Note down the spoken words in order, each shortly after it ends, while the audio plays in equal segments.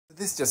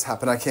This just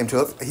happened. I came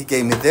to he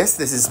gave me this.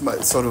 This is my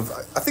sort of,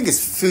 I think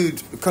it's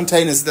food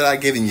containers that I've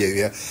given you,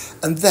 yeah.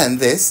 And then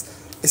this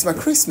is my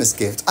Christmas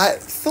gift. I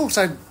thought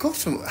I got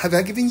them. Have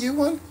I given you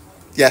one?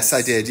 Yes,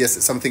 I did. Yes,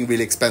 it's something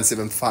really expensive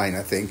and fine,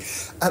 I think.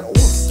 And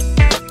also...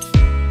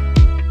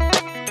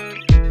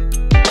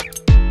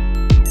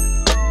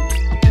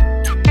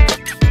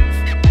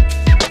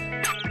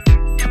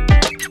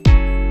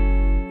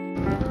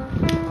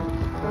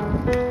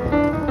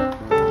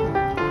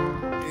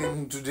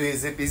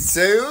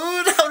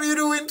 episode, how are you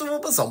doing?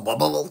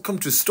 Welcome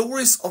to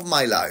Stories of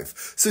My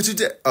Life. So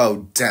today,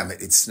 oh damn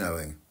it, it's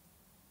snowing.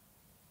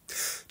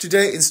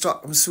 Today in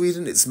Stockholm,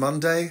 Sweden, it's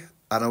Monday,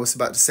 and I was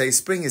about to say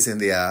spring is in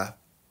the air,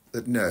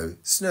 but no,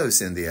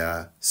 snow's in the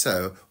air,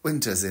 so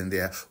winter's in the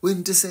air,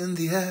 winter's in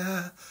the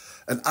air.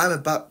 And I'm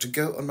about to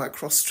go on my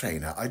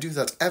crosstrainer. I do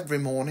that every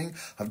morning.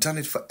 I've done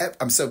it for,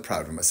 I'm so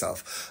proud of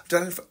myself. I've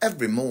done it for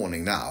every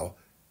morning now,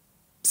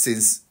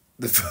 since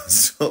the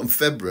 1st of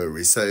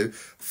February, so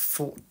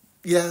for...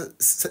 yeah,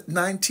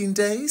 19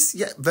 days?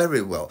 Yeah,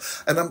 very well.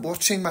 And I'm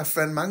watching my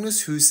friend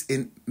Magnus, who's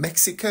in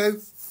Mexico.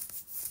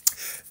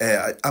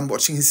 I'm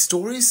watching his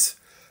stories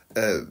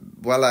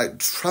while I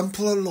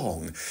trample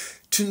along.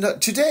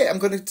 Today, I'm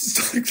going to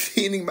start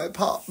cleaning my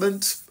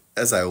apartment,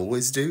 as I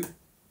always do.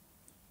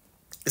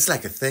 It's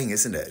like a thing,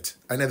 isn't it?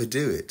 I never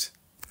do it.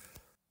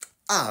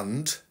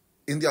 And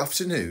in the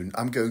afternoon,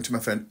 I'm going to my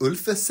friend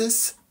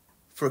Ulf's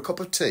for a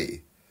cup of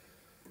tea.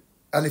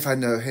 And if I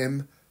know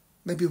him,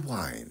 maybe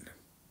wine.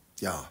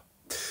 Yeah.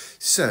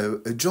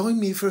 So, join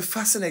me for a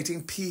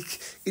fascinating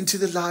peek into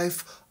the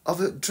life of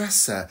a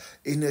dresser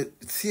in a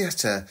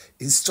theatre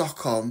in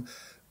Stockholm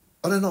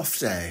on an off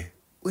day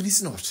when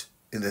he's not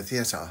in the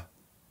theatre.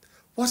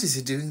 What is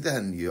he doing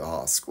then, you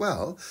ask?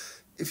 Well,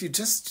 if you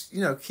just,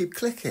 keep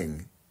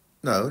clicking.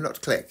 No,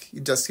 not click. You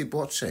just keep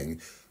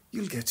watching.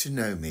 You'll get to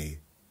know me.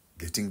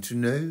 Getting to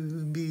know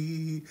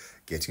me,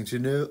 getting to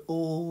know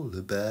all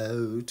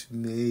about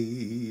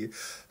me.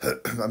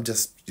 I'm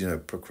just,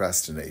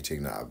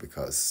 procrastinating now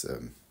because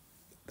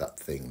that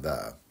thing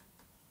there.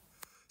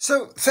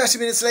 So, 30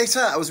 minutes later,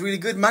 I was really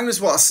good.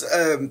 Magnus was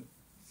on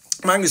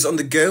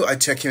the go. I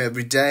check him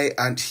every day,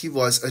 and he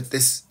was at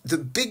the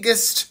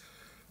biggest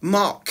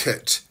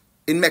market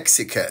in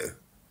Mexico.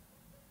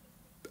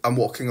 I'm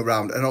walking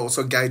around, and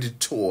also a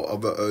guided tour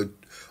of an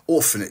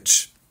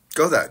orphanage.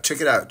 Go there, check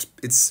it out.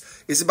 It's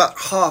about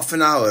half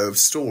an hour of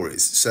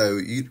stories, so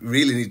you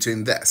really need to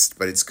invest,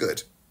 but it's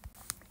good.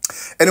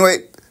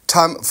 Anyway,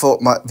 time for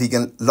my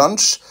vegan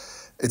lunch.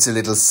 It's a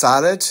little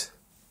salad.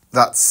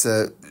 That's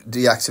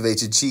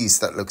deactivated cheese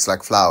that looks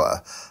like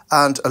flour.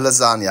 And a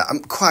lasagna.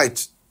 I'm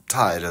quite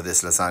tired of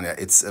this lasagna.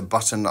 It's a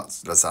butternut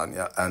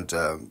lasagna, and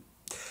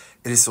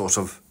it is sort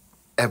of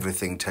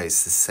everything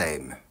tastes the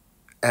same.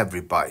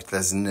 Every bite,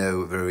 there's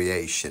no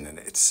variation in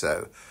it,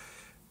 so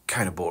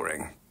kind of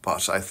boring.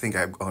 But I think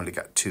I've only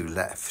got 2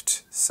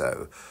 left,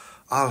 so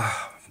I'll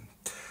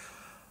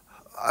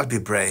be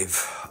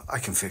brave. I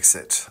can fix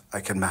it. I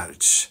can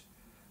manage.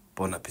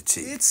 Bon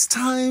appetit. It's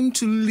time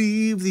to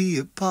leave the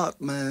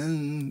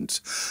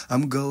apartment.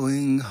 I'm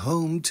going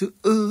home to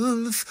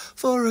Ulf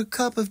for a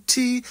cup of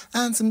tea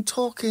and some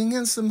talking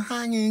and some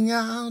hanging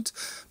out.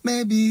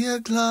 Maybe a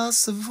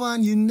glass of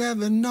wine, you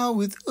never know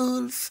with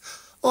Ulf,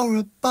 or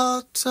a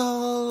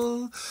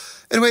bottle.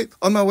 Anyway,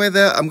 on my way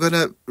there, I'm going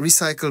to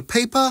recycle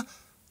paper,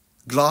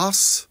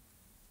 glass,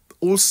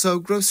 also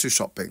grocery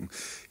shopping.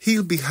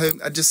 He'll be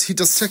home. He just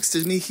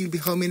texted me he'll be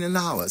home in an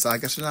hour, so I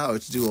got an hour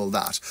to do all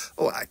that.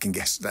 Oh, I can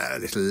get there a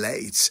little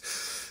late.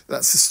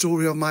 That's the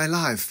story of my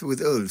life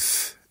with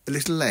Ulf. A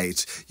little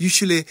late.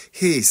 Usually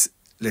he's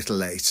a little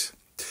late.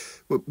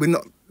 We're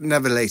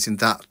never late in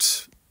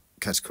that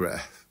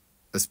category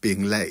as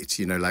being late,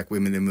 like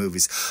women in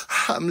movies.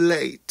 I'm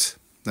late.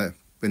 No,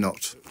 we're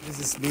not. This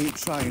is me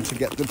trying to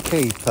get the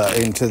paper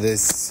into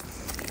this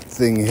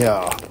thing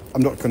here.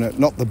 I'm not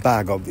the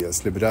bag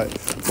obviously, but I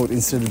thought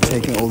instead of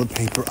taking all the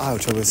paper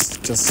out, I was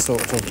just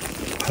sort of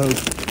hope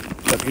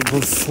that it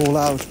will fall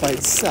out by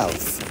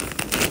itself.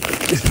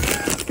 It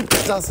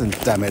doesn't,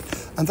 damn it.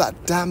 And that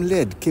damn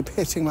lid keep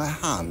hitting my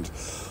hand.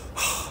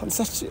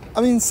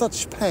 I'm in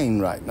such pain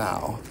right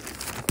now.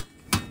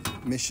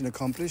 Mission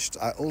accomplished.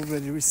 I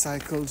already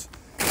recycled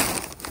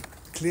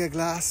clear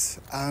glass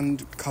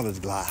and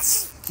coloured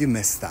glass. You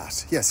missed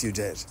that. Yes, you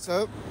did.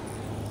 So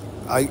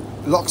I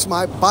locked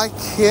my bike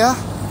here,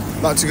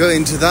 about to go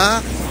into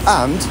there,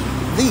 and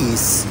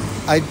these,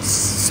 I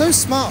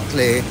just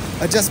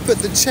put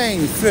the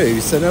chain through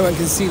so no one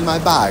can steal my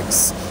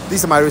bags.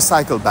 These are my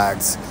recycled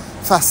bags.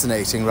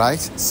 Fascinating,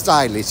 right?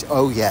 Stylish,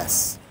 oh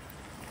yes.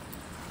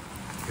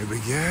 Here we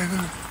go.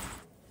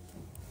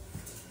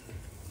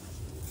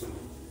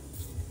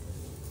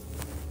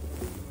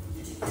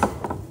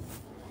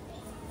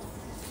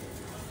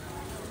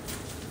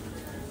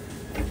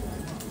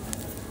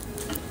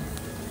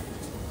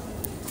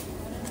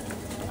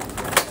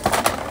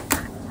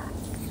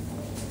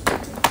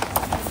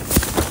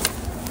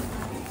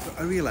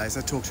 I realised,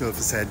 I talked to her,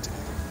 said,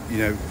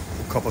 a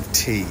cup of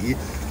tea.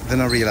 Then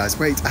I realised,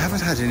 wait, I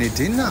haven't had any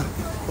dinner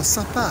or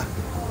supper.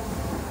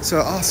 So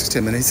I asked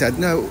him and he said,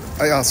 no.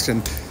 I asked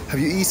him, have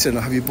you eaten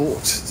or have you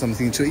bought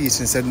something to eat?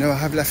 And he said, no, I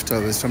have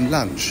leftovers from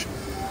lunch.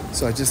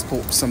 So I just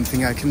bought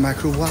something I can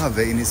microwave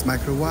in his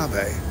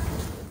microwave.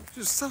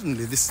 Just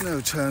suddenly the snow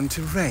turned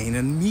to rain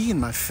and me in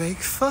my fake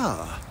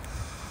fur.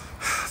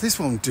 This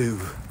won't do.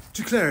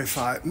 To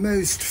clarify,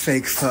 most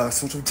fake fur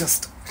sort of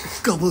just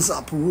gobbles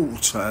up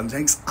water and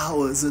takes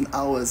hours and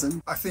hours,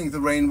 and I think the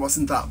rain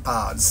wasn't that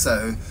bad,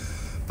 so...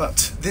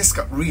 But this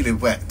got really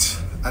wet,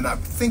 and I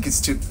think it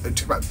took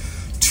about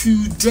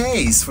 2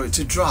 days for it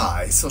to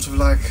dry, sort of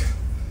like...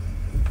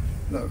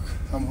 Look,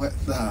 I'm wet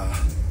there.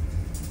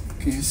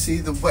 Can you see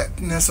the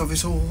wetness of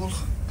it all?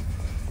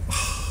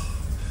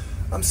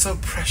 I'm so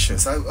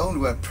precious, I only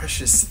wear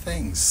precious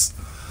things.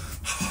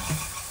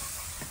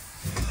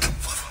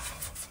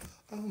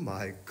 Oh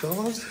my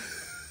God.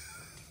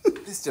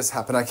 This just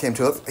happened. I came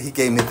to he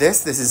gave me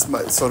this. This is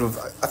my sort of,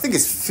 I think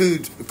it's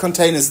food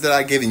containers that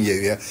I've given you,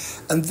 yeah.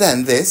 And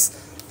then this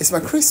is my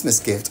Christmas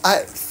gift. I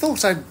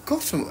thought I'd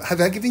got them. Have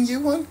I given you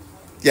one?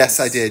 Yes,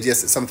 I did.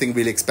 Yes, it's something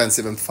really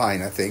expensive and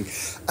fine, I think.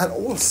 And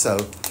also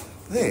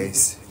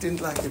this.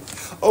 Didn't like it.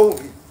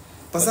 Oh,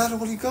 was that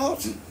all you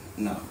got?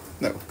 No.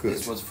 No, good.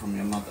 This was from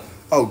your mother.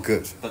 Oh,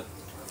 good. But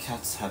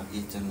cats have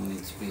eaten when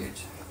it's weird.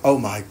 Oh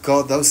my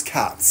God, those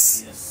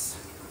cats. Yes.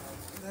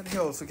 Then he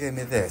also gave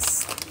me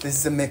this. This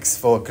is a mix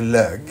for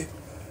glögg,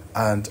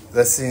 and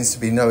there seems to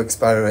be no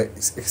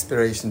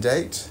expiration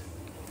date.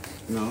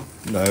 No.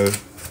 No.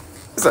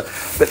 So,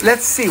 but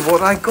let's see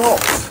what I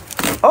got.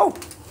 Oh!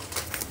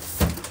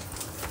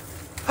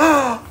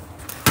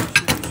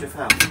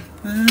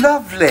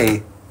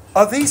 Lovely!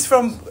 Are these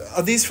from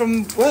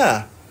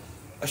where?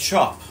 A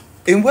shop.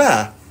 In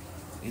where?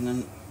 In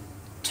a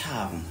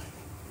town.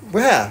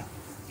 Where?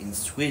 In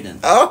Sweden.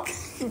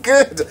 Okay,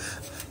 good.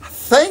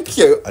 Thank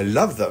you. I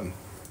love them.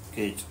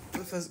 Good.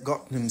 Cliff has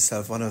gotten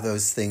himself one of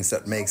those things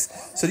that makes...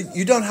 So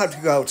you don't have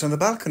to go out on the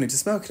balcony to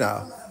smoke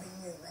now.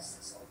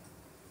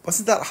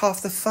 Wasn't that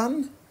half the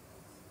fun?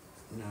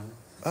 No.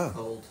 It's Oh.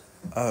 cold.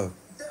 Oh.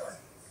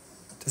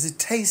 Does it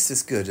taste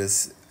as good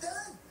as...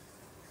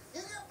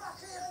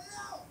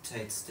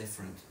 Tastes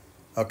different.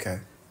 Okay.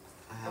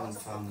 I haven't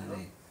found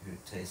any who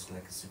taste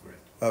like a cigarette.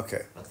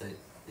 Okay. But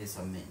these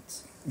are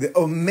mint.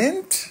 Oh,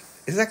 mint?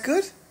 Is that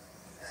good?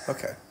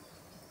 Okay.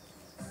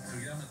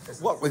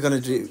 What we're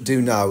going to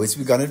do now is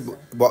we're going to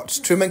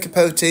watch Truman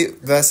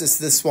Capote versus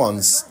the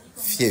Swans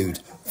feud.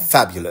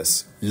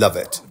 Fabulous. Love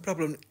it. The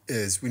problem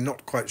is we're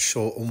not quite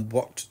sure on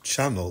what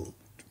channel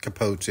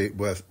Capote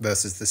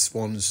versus the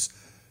Swans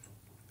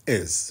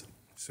is.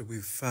 So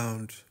we've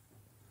found...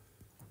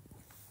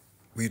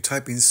 We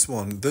type in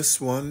Swan. The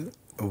Swan,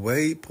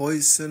 Away,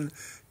 Poison,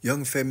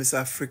 Young Famous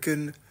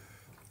African.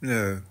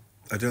 No,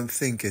 I don't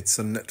think it's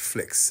on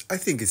Netflix. I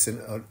think it's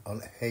on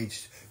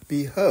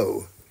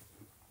HBO.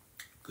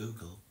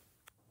 Google.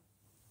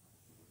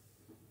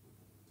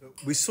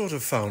 We sort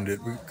of found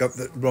it. We got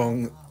the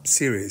wrong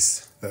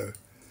series, though.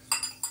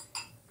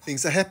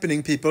 Things are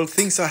happening, people.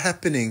 Things are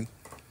happening.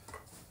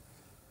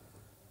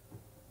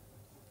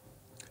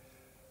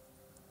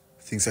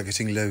 Things are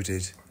getting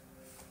loaded.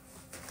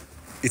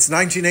 It's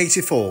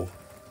 1984.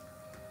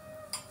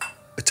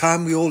 A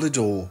time we all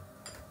adore.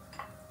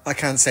 I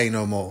can't say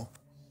no more.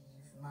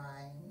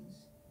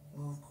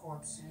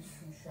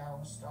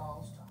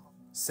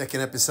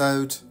 Second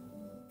episode.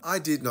 I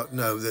did not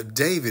know that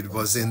David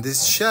was in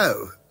this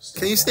show.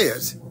 Can you see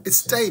it?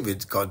 It's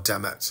David,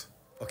 goddammit.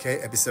 Okay,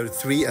 episode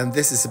 3, and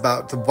this is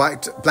about the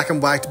black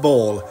and white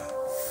ball.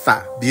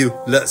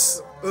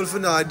 Fabulous. Ulf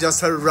and I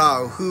just had a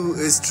row. Who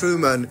is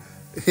Truman?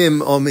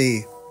 Him or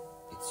me?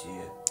 It's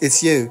you.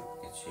 It's you.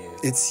 It's you.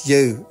 It's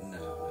you.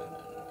 No.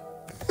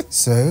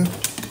 So,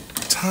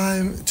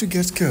 time to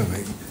get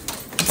going.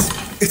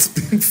 It's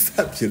been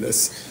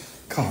fabulous.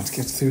 Can't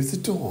get through the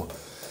door.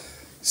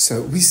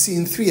 So, we've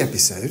seen 3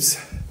 episodes.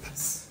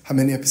 How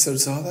many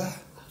episodes are there?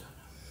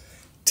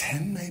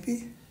 10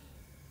 maybe?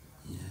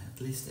 Yeah,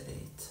 at least 8.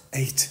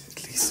 8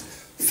 at least.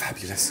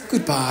 Fabulous.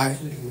 Goodbye.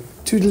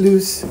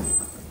 Toodaloos.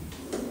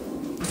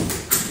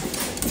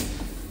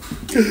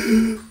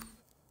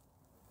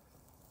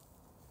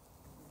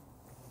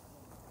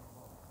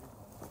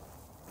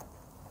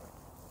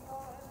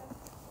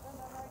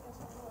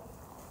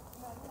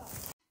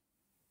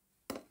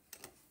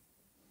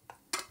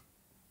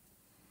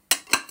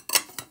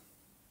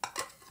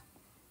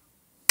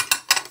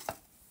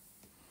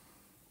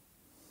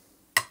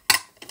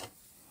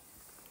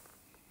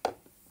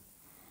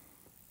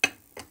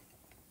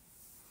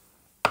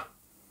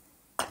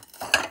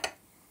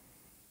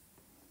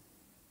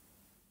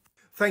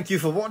 Thank you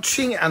for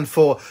watching and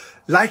for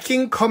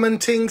liking,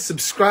 commenting,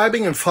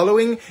 subscribing and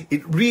following.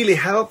 It really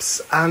helps,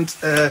 and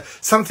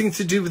something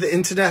to do with the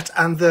internet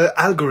and the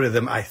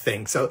algorithm, I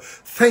think. So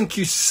thank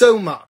you so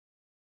much.